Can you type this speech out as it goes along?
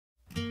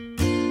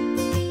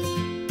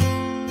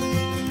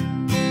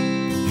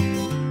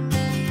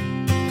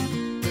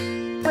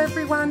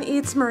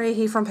it's Maria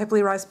here from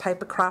Pepperly Rose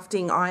Paper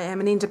Crafting. I am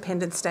an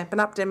independent Stampin'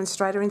 Up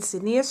demonstrator in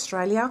Sydney,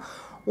 Australia.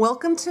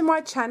 Welcome to my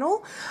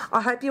channel.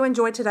 I hope you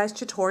enjoyed today's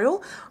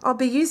tutorial. I'll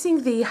be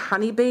using the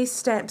Honeybee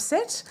stamp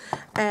set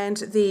and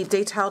the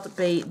Detailed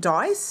Bee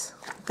dies.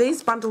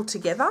 These bundle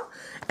together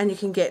and you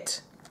can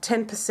get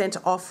 10%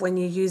 off when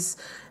you use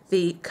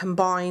the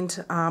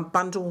combined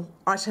bundle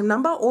item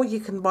number, or you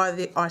can buy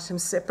the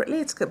items separately.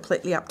 It's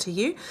completely up to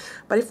you.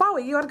 But if I were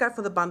you, I'd go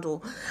for the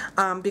bundle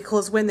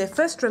because when they're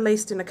first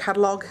released in a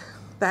catalogue,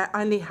 they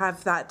only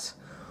have that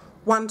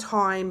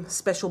one-time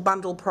special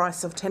bundle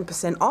price of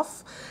 10%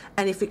 off,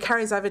 and if it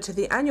carries over to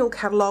the annual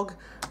catalogue,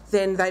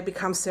 then they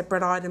become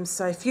separate items.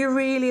 So if you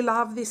really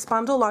love this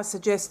bundle, I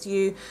suggest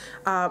you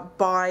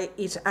buy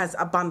it as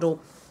a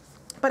bundle,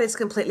 but it's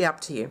completely up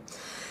to you.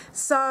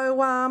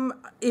 So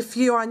if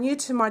you are new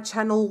to my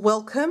channel,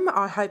 welcome.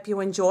 I hope you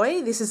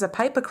enjoy. This is a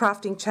paper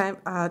crafting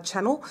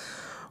channel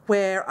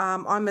where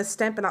I'm a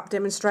Stampin' Up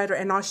demonstrator,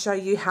 and I show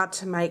you how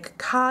to make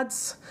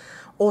cards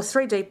or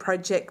 3D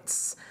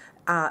projects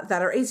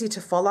that are easy to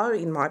follow,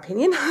 in my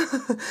opinion,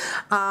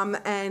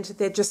 and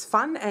they're just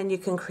fun, and you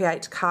can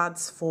create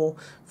cards for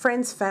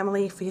friends,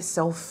 family, for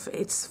yourself.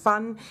 It's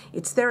fun,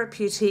 it's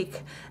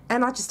therapeutic,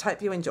 and I just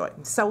hope you enjoy.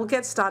 So we'll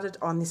get started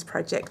on this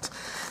project.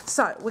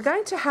 So we're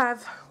going to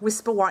have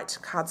Whisper White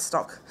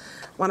cardstock.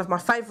 One of my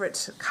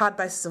favourite card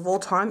bases of all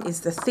time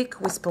is the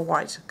thick Whisper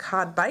White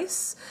card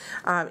base.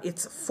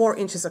 It's 4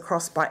 inches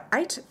across by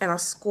 8, and I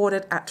scored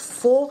it at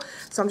 4.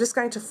 So I'm just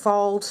going to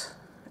fold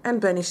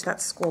and burnish that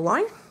score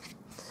line.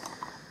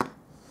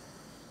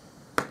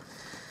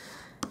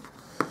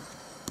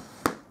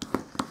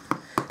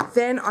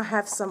 Then I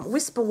have some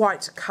Whisper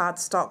White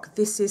cardstock.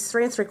 This is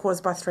 3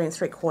 3/4 by 3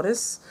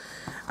 3/4,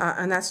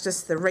 and that's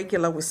just the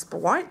regular Whisper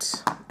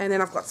White. And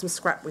then I've got some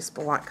scrap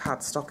Whisper White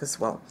cardstock as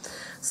well.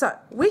 So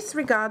with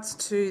regards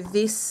to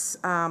this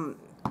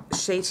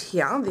sheet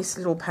here, this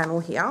little panel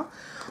here,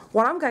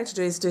 what I'm going to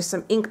do is do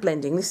some ink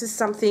blending. This is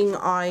something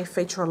I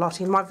feature a lot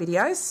in my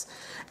videos,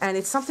 and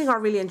it's something I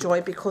really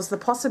enjoy because the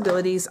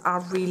possibilities are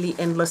really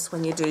endless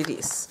when you do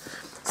this.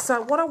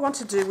 So what I want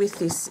to do with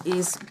this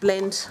is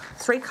blend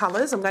 3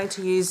 colours. I'm going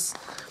to use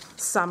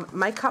some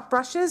makeup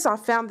brushes. I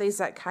found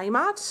these at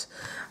Kmart.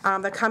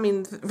 They come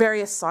in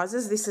various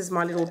sizes. This is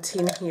my little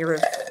tin here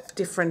of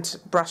different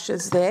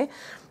brushes there.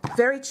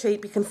 Very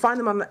cheap. You can find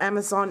them on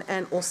Amazon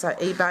and also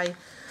eBay.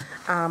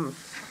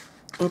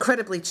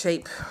 Incredibly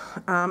cheap,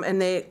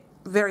 and they're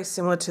very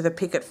similar to the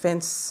Picket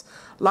Fence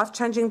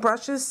life-changing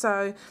brushes.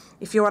 So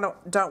if you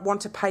don't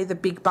want to pay the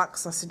big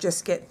bucks, I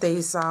suggest get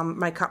these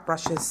makeup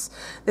brushes.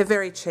 They're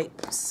very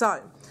cheap.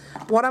 So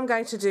what I'm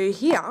going to do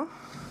here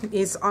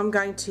is I'm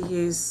going to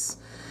use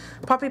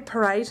Poppy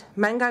Parade,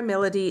 Mango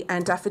Melody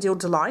and Daffodil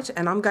Delight,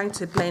 and I'm going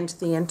to blend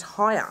the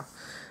entire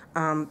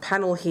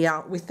panel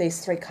here with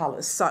these 3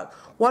 colours. So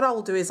what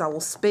I'll do is I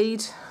will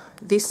speed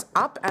this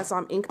up as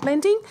I'm ink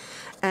blending,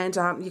 and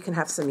you can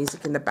have some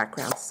music in the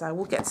background. So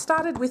we'll get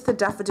started with the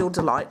Daffodil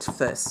Delight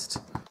first.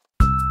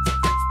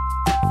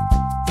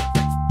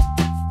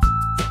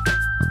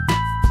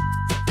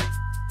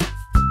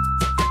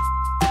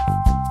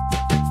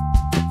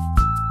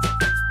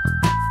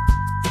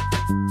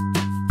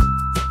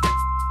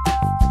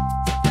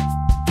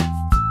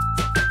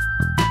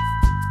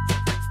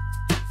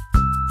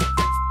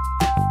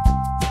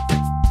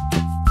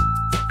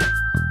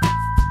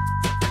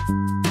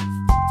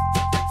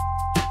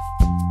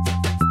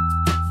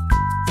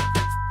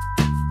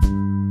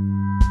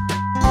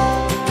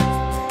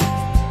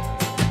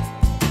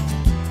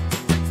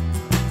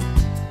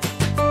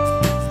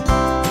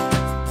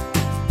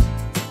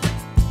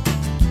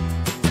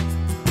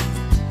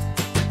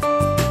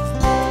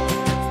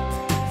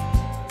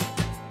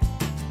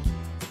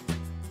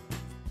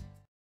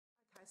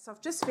 So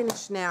I've just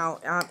finished now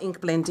ink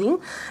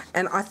blending,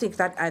 and I think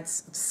that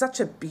adds such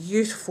a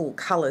beautiful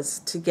colours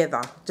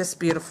together, just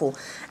beautiful.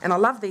 And I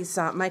love these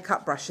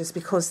makeup brushes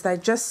because they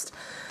just,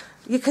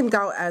 you can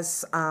go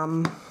as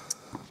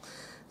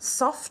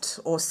soft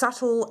or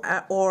subtle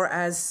or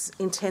as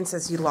intense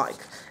as you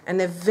like, and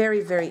they're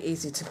very, very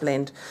easy to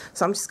blend.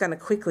 So I'm just going to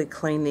quickly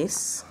clean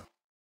this.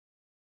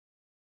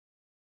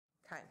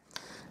 Okay,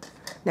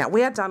 now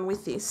we are done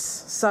with this.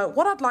 So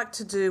what I'd like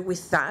to do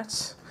with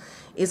that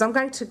is I'm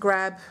going to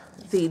grab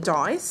the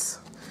dies,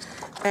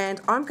 and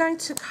I'm going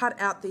to cut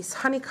out this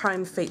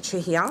honeycomb feature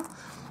here,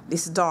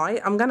 this die.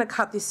 I'm going to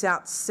cut this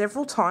out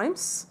several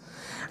times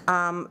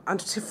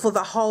for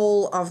the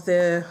whole of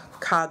the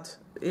card,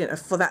 you know,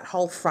 for that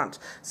whole front.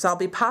 So I'll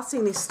be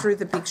passing this through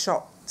the Big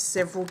Shot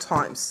several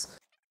times.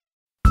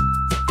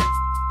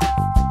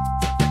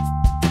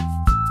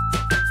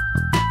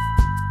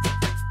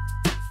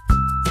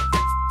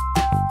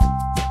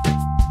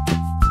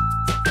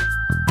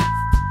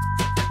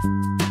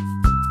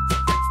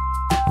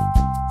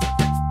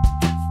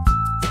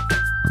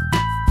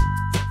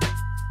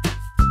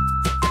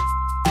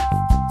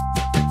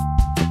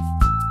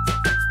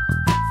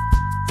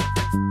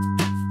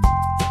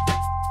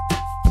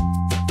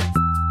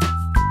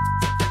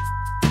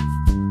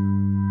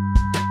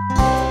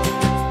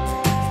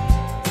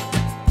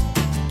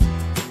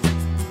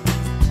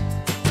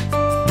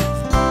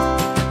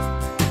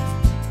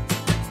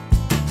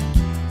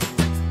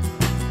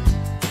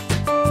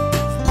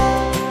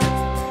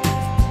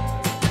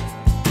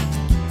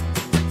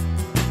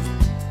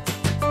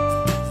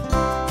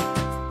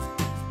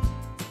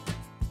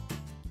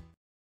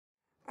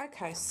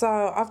 Okay,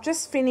 so I've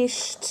just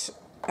finished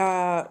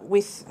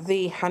with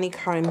the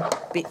honeycomb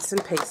bits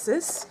and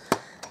pieces.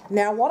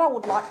 Now what I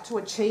would like to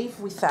achieve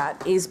with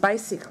that is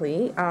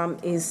basically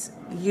is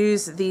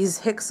use these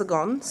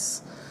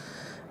hexagons,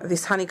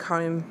 this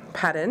honeycomb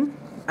pattern,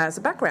 as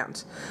a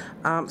background.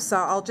 So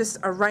I'll just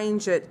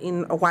arrange it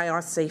in a way I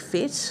see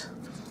fit.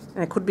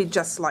 And it could be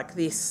just like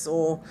this,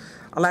 or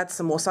I'll add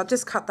some more. So I'll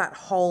just cut that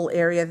whole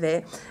area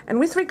there. And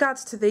with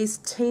regards to these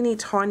teeny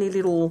tiny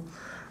little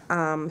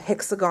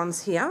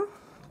hexagons here,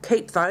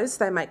 keep those.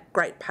 They make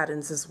great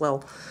patterns as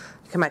well.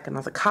 You can make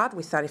another card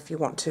with that if you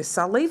want to.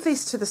 So I'll leave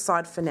these to the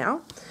side for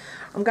now.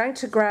 I'm going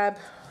to grab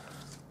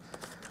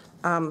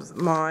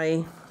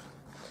my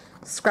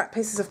scrap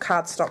pieces of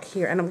cardstock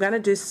here, and I'm going to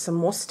do some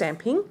more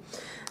stamping.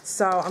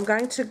 So I'm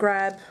going to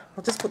grab,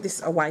 I'll just put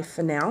this away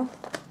for now.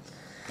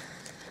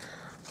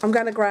 I'm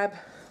going to grab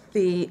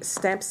the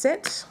stamp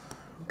set.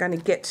 I'm going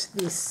to get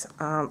this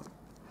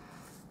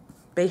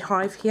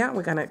beehive here.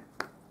 We're going to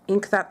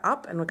ink that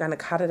up and we're going to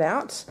cut it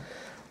out.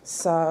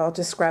 So I'll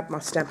just grab my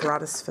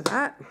Stamparatus for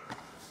that.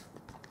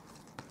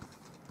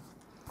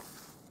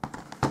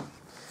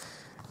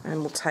 And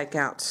we'll take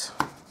out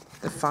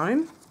the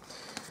foam.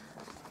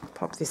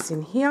 Pop this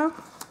in here.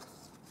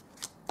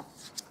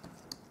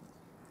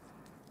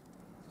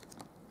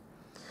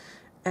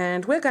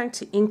 And we're going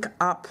to ink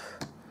up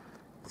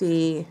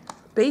the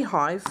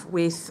beehive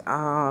with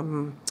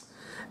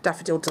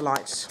Daffodil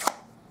Delight.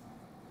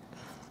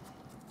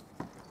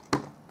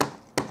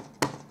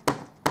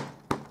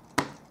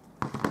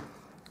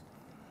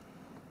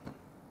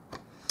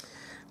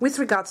 With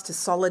regards to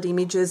solid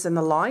images and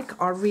the like,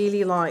 I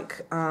really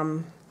like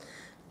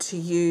to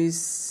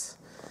use,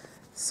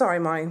 sorry,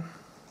 my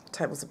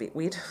table's a bit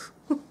weird.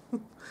 Okay,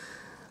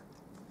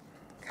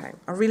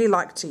 I really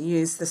like to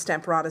use the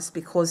Stamparatus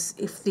because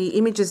if the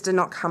images do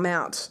not come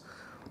out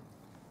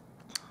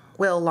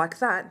well like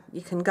that,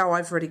 you can go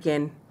over it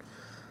again.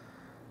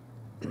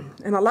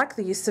 And I like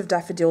the use of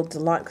Daffodil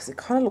Delight because it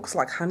kind of looks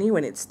like honey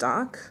when it's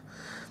dark.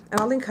 And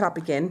I'll link it up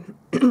again.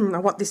 I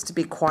want this to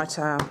be quite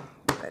a,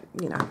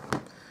 you know,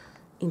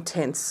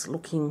 intense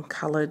looking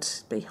coloured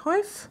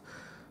beehive.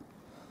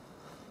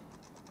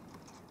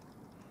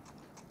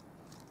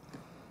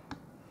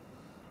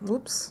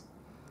 Whoops.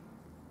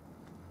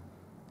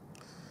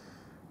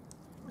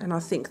 And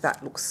I think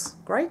that looks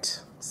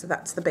great. So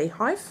that's the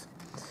beehive.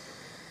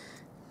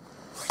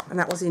 And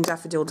that was in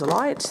Daffodil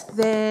Delight.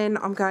 Then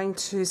I'm going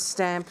to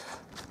stamp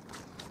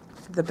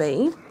the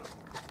bee.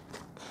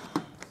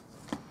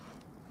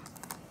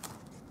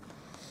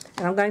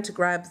 And I'm going to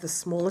grab the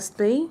smallest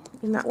bee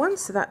in that one.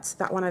 So that's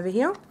that one over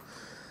here.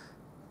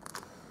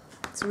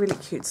 It's a really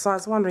cute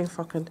size. I'm wondering if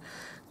I could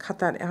cut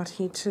that out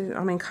here too.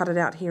 I mean, cut it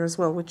out here as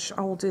well, which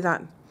I will do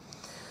that.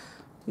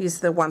 Use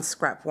the one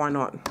scrap, why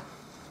not?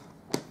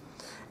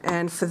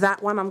 And for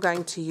that one, I'm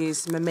going to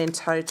use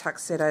Memento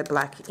Tuxedo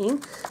Black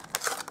ink.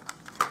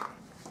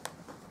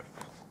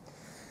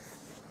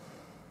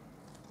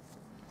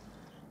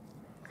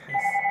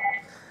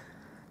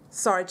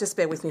 Sorry, just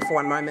bear with me for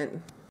one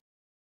moment.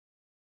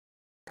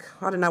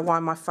 I don't know why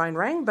my phone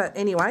rang, but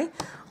anyway,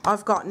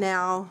 I've got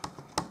now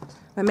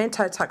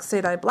Memento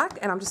Tuxedo Black,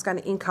 and I'm just going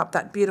to ink up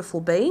that beautiful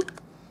bee.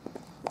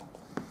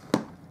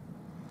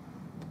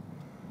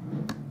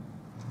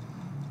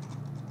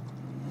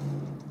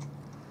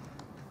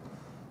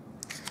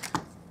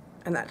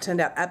 And that turned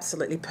out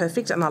absolutely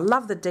perfect, and I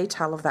love the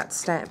detail of that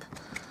stamp.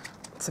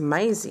 It's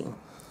amazing.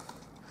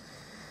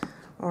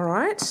 All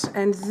right,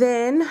 and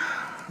then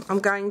I'm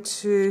going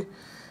to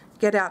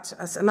get out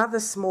another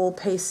small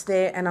piece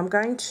there, and I'm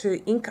going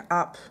to ink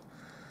up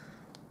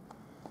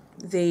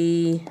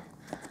the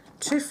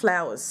two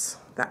flowers,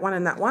 that one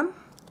and that one.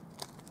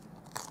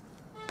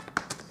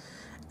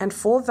 And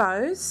for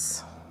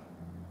those,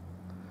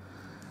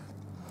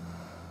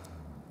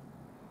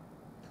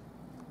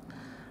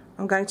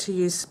 I'm going to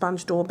use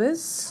sponge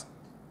daubers.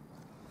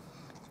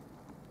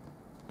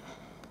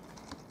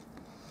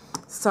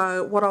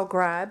 So what I'll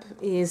grab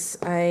is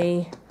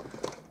a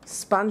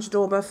sponge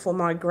dauber for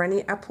my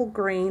Granny Apple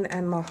Green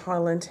and my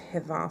Highland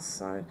Heather.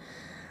 So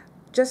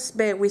just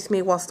bear with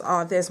me whilst,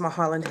 oh, there's my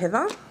Highland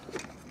Heather.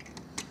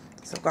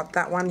 So I've got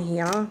that one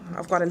here.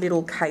 I've got a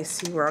little case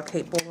here where I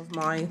keep all of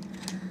my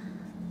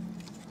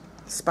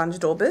sponge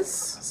daubers.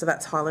 So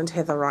that's Highland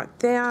Heather right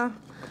there.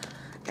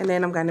 And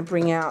then I'm going to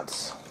bring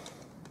out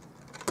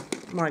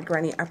my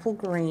Granny Apple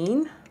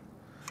Green,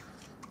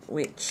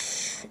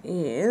 which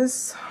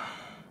is,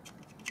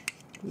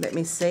 let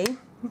me see,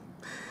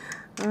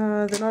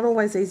 they're not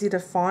always easy to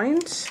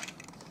find.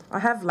 I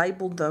have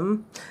labelled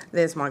them.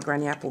 There's my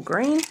Granny Apple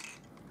Green.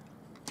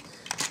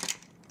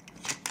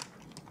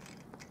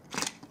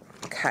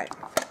 Okay.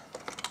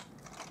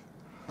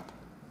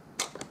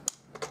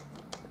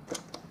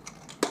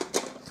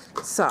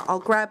 So I'll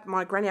grab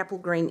my Granny Apple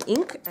Green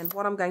ink, and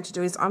what I'm going to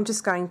do is I'm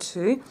just going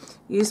to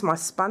use my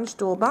sponge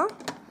dauber,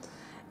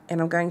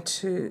 and I'm going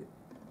to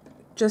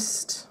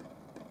just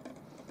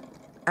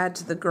add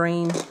the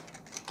green.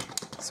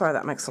 Sorry,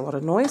 that makes a lot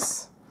of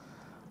noise.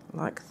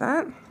 Like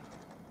that.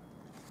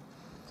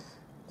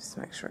 Just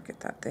make sure I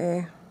get that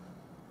there.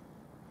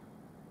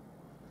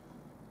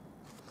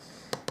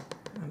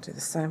 I'll do the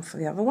same for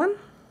the other one.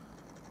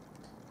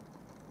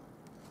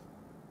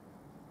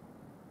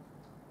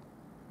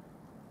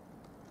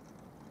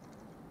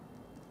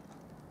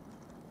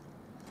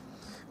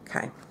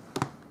 Okay,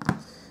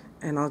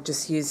 and I'll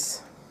just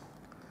use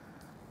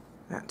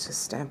that to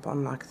stamp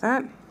on like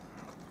that.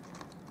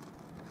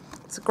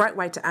 It's a great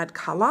way to add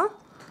colour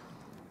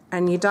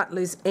and you don't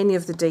lose any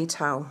of the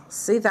detail.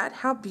 See that?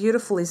 How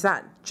beautiful is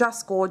that?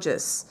 Just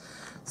gorgeous.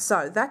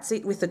 So that's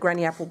it with the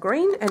Granny Apple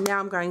Green, and now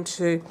I'm going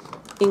to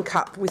ink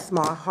up with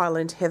my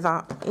Highland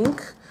Heather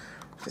ink.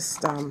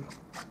 Just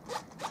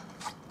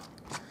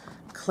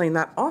clean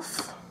that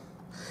off,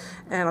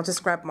 and I'll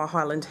just grab my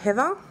Highland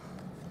Heather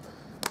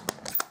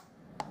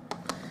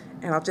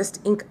and I'll just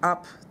ink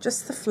up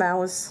just the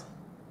flowers.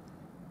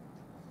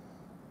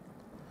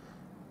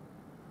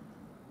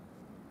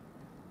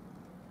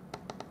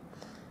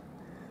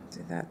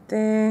 Do that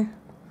there,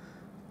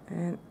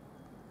 and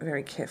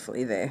very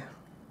carefully there.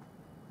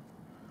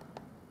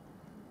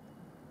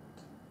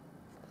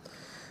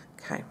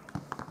 Okay.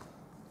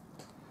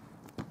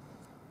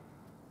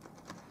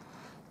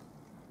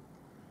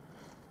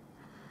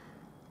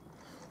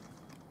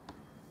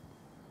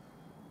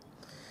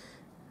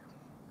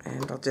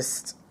 And I'll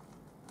just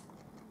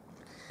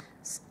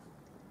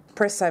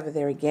press over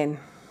there again.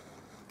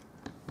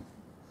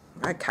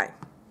 Okay,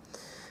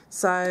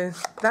 so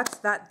that's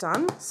that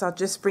done. So I'll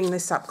just bring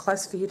this up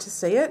close for you to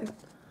see it.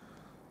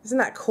 Isn't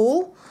that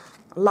cool?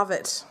 I love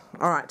it.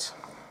 All right,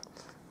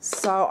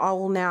 so I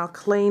will now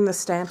clean the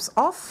stamps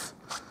off,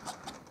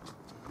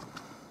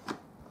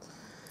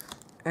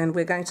 and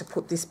we're going to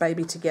put this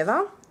baby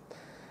together.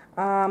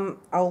 I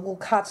will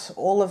cut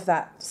all of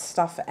that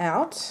stuff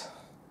out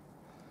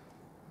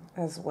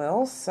as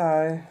well,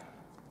 so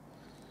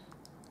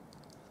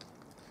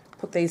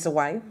put these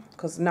away,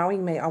 because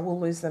knowing me, I will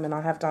lose them, and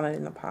I have done it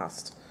in the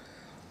past.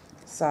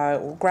 So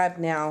we'll grab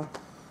now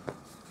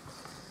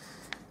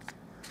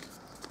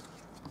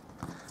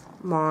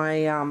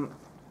my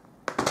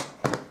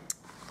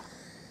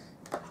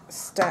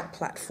stamp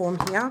platform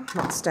here,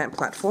 not stamp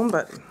platform,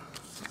 but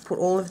put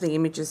all of the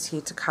images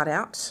here to cut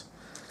out,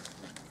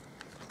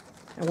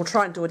 and we'll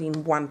try and do it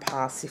in one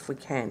pass if we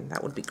can.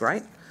 That would be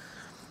great.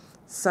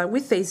 So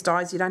with these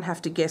dies, you don't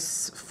have to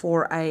guess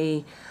for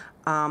a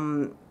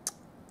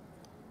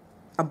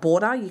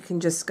border. You can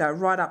just go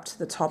right up to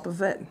the top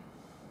of it.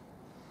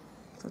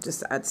 I'll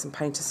just add some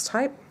painter's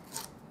tape.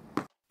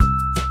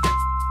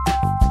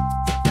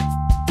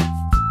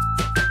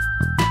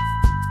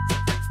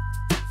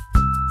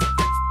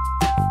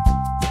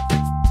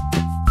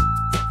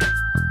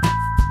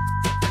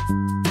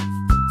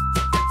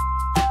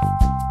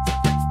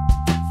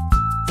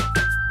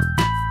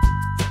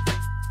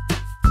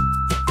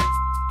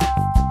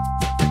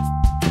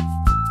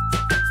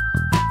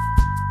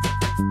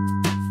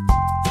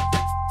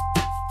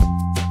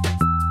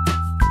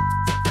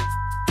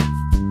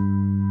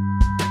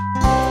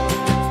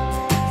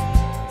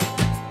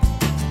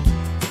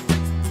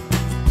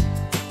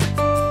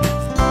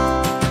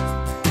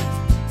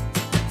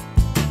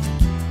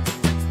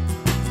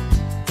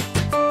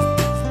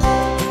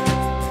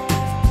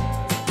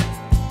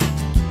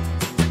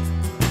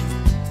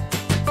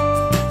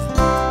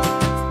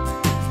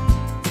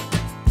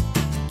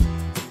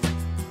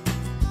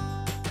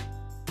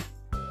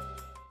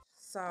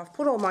 So I've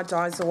put all my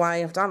dies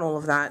away, I've done all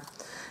of that.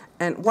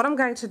 And what I'm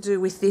going to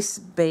do with this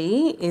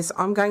bee is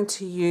I'm going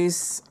to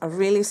use a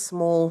really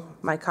small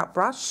makeup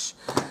brush,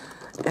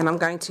 and I'm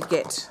going to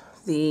get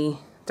the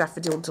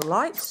Daffodil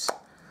Delight,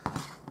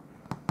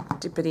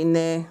 dip it in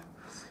there,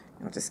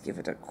 and I'll just give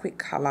it a quick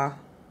colour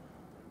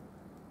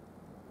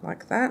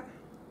like that.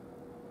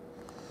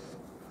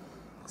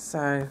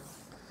 So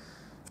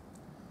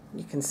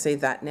you can see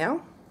that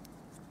now.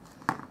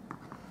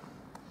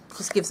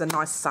 Just gives a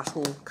nice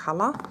subtle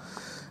colour,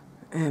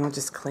 and I'll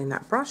just clean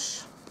that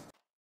brush.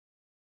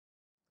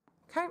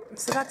 Okay,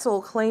 so that's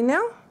all clean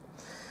now,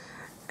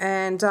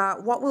 and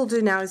what we'll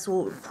do now is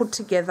we'll put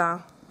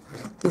together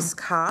this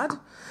card.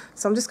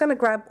 So I'm just going to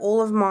grab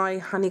all of my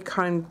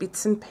honeycomb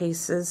bits and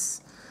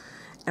pieces,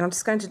 and I'm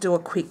just going to do a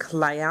quick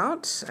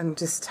layout and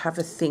just have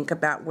a think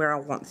about where I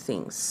want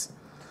things.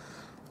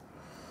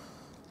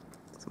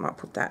 So I might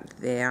put that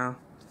there.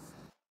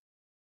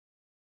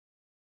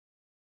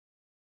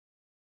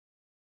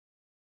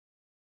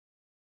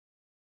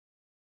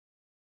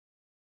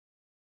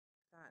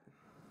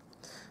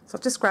 So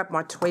I'll just grab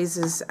my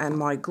tweezers and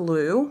my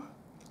glue.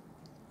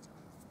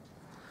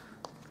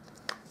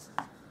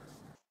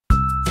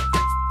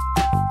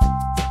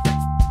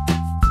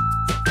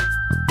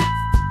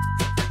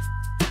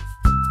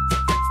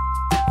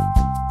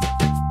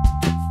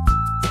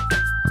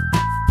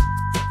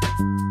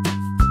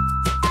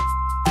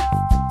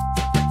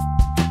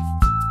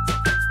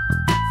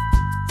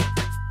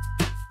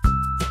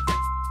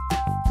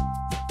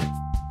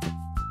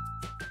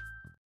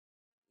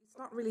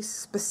 Really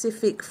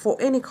specific for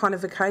any kind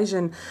of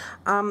occasion.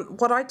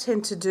 What I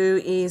tend to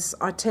do is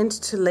I tend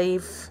to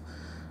leave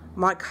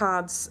my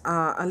cards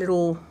are a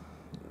little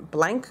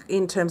blank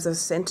in terms of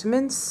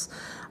sentiments.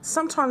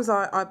 Sometimes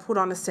I put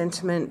on a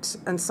sentiment,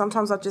 and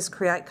sometimes I just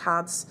create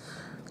cards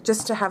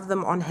just to have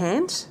them on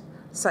hand.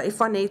 So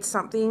if I need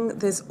something,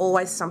 there's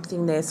always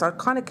something there. So I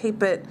kind of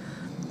keep it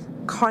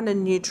kind of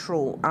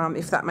neutral,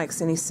 if that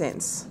makes any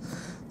sense.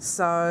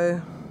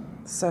 So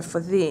for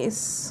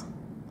this,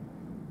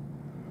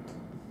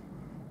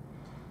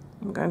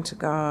 I'm going to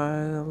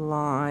go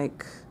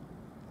like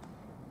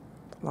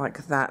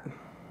that.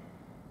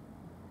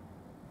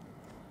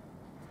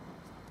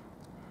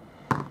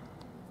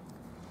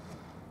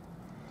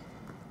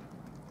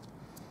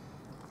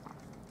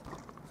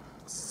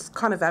 It's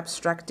kind of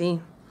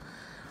abstracty.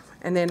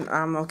 And then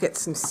I'll get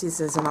some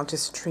scissors and I'll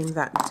just trim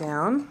that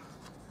down.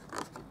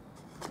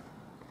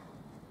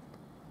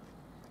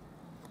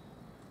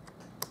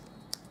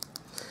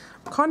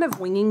 I'm kind of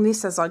winging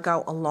this as I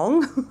go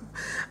along.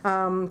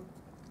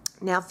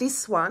 Now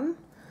this one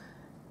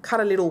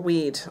cut a little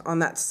weird on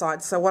that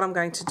side, so what I'm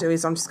going to do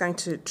is I'm just going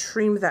to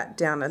trim that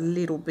down a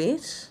little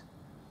bit,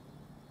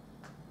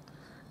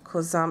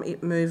 because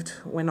it moved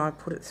when I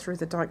put it through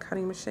the die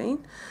cutting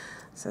machine.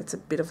 So it's a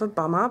bit of a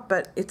bummer,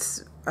 but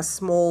it's a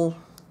small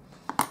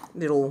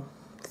little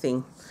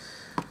thing,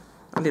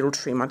 a little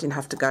trim. I didn't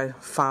have to go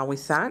far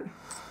with that.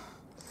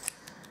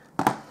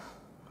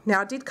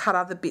 Now I did cut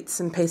other bits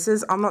and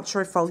pieces. I'm not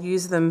sure if I'll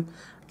use them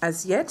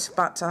as yet,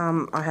 but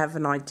I have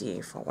an idea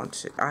if I want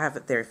to. I have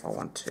it there if I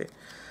want to.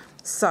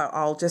 So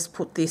I'll just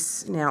put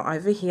this now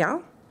over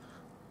here,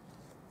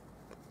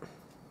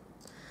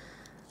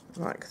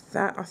 like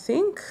that, I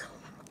think.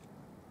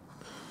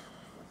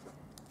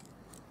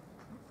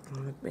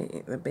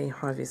 The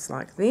beehive is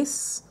like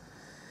this,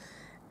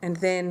 and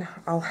then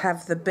I'll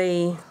have the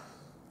bee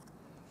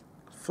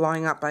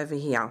flying up over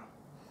here.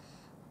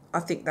 I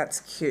think that's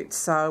cute.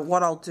 So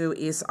what I'll do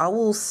is I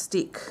will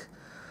stick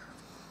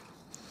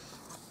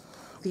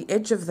the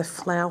edge of the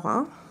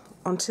flower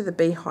onto the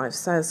beehive.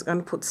 So I'm going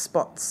to put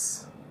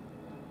spots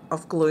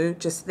of glue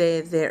just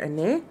there, there and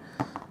there.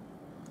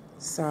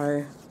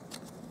 So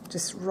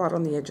just right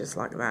on the edges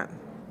like that.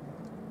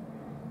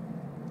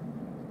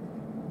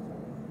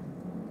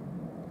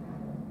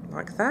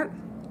 Like that.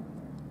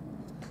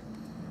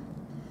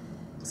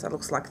 So it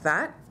looks like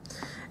that.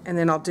 And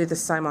then I'll do the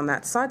same on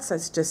that side. So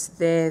it's just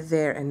there,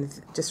 there,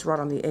 and just right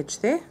on the edge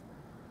there.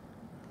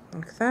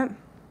 Like that.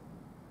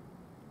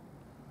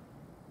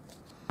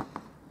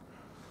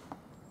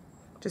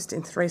 Just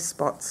in 3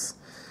 spots.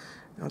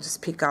 I'll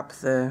just pick up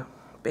the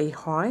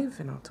beehive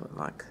and I'll do it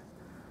like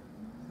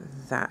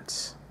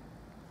that.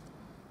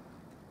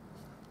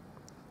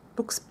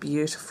 Looks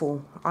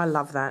beautiful. I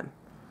love that.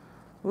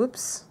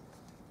 Whoops.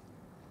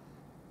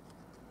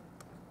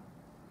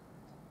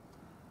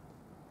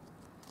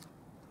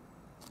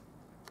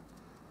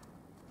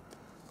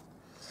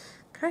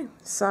 Okay,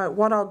 so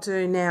what I'll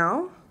do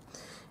now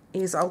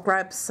is I'll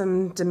grab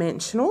some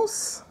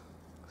dimensionals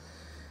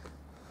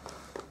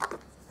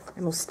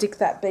and we'll stick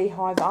that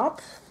beehive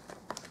up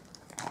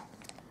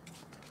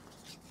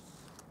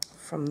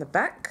from the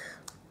back.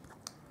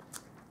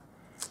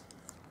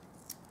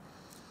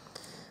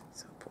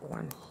 So I'll put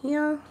one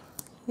here,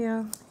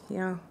 here,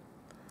 here.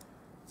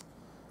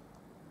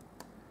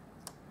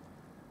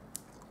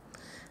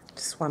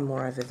 Just one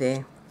more over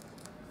there.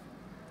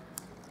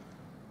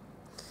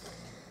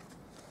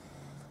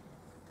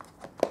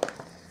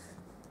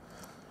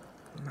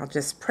 I'll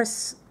just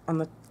press on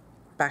the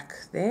back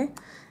there,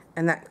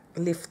 and that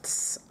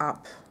lifts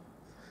up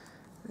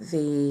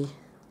the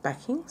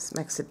backings,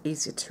 makes it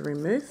easier to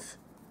remove.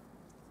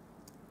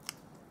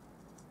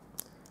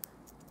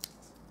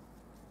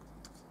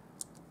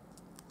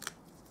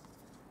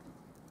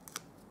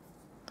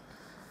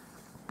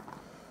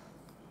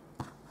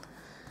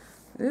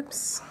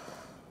 Oops.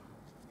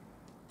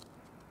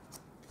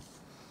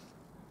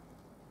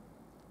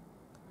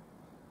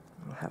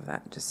 I'll have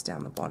that just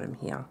down the bottom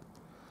here.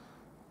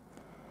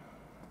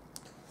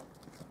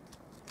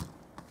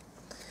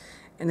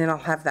 And then I'll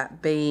have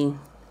that bee,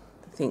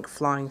 I think,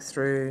 flying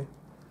through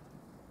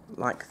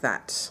like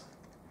that.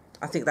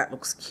 I think that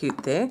looks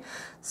cute there.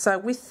 So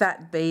with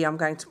that bee, I'm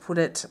going to put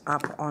it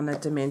up on a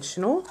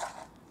dimensional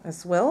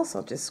as well. So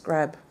I'll just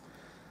grab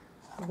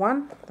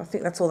one. I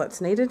think that's all that's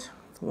needed.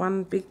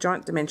 One big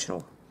giant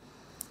dimensional.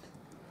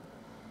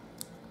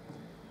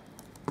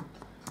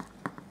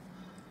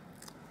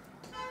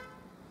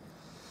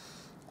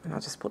 And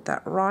I'll just put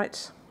that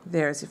right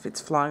there as if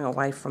it's flying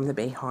away from the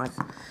beehive.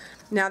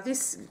 Now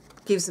this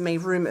gives me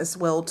room as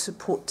well to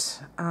put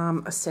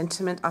a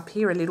sentiment up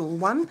here, a little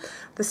one.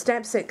 The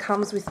stamp set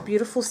comes with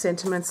beautiful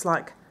sentiments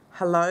like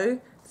hello,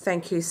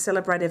 thank you,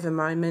 celebrate every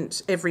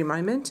moment,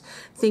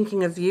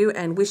 thinking of you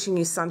and wishing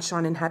you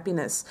sunshine and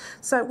happiness.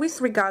 So with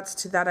regards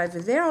to that over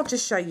there, I'll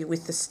just show you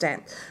with the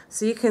stamp.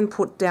 So you can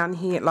put down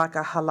here like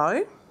a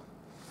hello.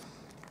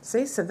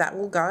 See, so that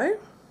will go.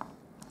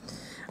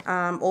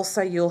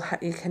 Also you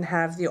can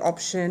have the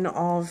option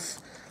of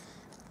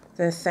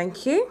the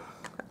thank you.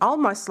 I'll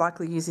most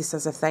likely use this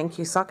as a thank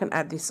you, so I can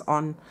add this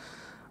on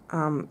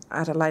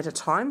at a later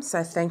time,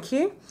 so thank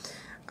you.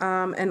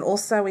 And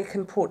also we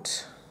can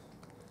put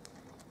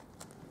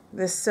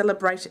the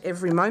celebrate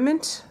every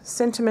moment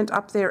sentiment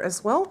up there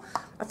as well.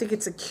 I think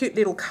it's a cute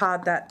little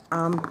card that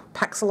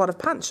packs a lot of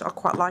punch. I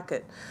quite like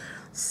it.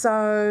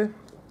 So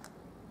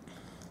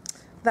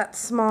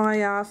that's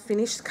my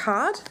finished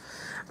card.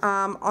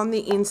 On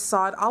the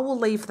inside, I will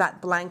leave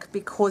that blank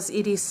because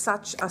it is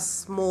such a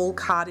small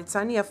card. It's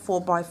only a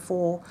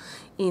 4x4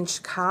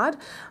 inch card,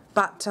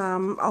 but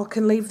I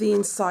can leave the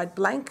inside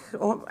blank.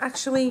 Or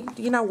actually,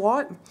 you know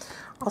what?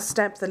 I'll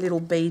stamp the little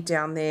bee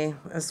down there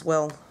as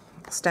well.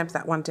 I'll stamp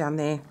that one down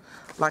there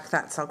like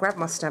that. So I'll grab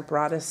my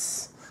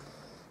Stamparatus.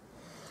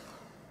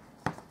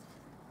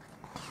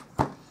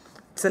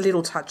 It's the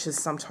little touches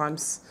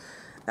sometimes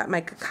that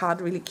make a card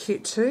really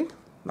cute too,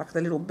 like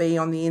the little bee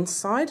on the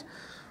inside.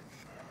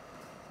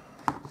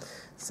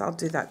 So I'll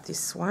do that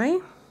this way,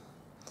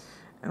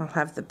 and I'll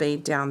have the bee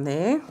down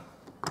there,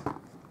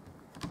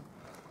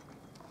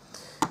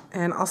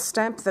 and I'll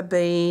stamp the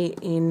bee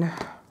in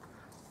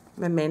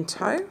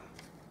Memento.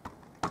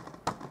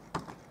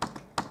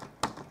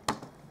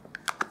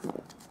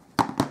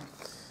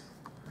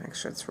 Make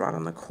sure it's right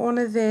on the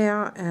corner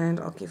there, and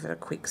I'll give it a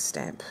quick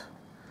stamp.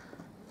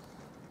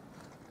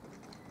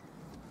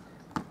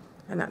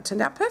 And that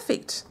turned out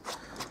perfect.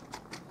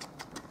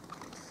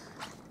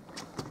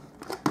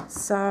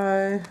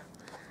 So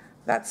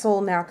that's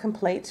all now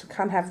complete. We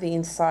can't have the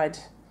inside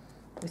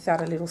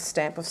without a little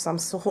stamp of some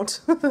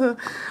sort.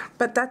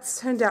 But that's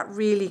turned out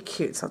really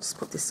cute. So I'll just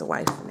put this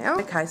away for now.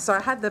 Okay, so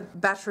I had the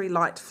battery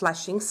light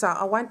flashing, so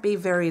I won't be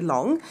very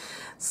long.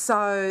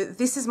 So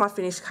this is my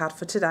finished card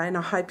for today, and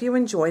I hope you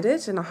enjoyed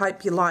it, and I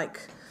hope you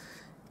like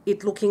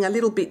it looking a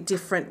little bit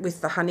different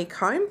with the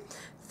honeycomb.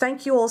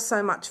 Thank you all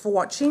so much for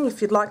watching.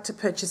 If you'd like to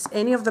purchase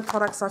any of the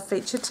products I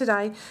featured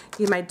today,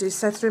 you may do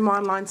so through my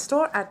online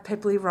store at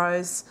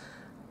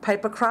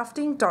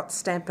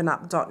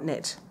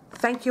pepleyrosepapercrafting.stampinup.net.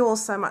 Thank you all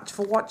so much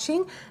for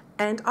watching,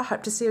 and I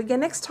hope to see you again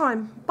next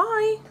time.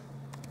 Bye!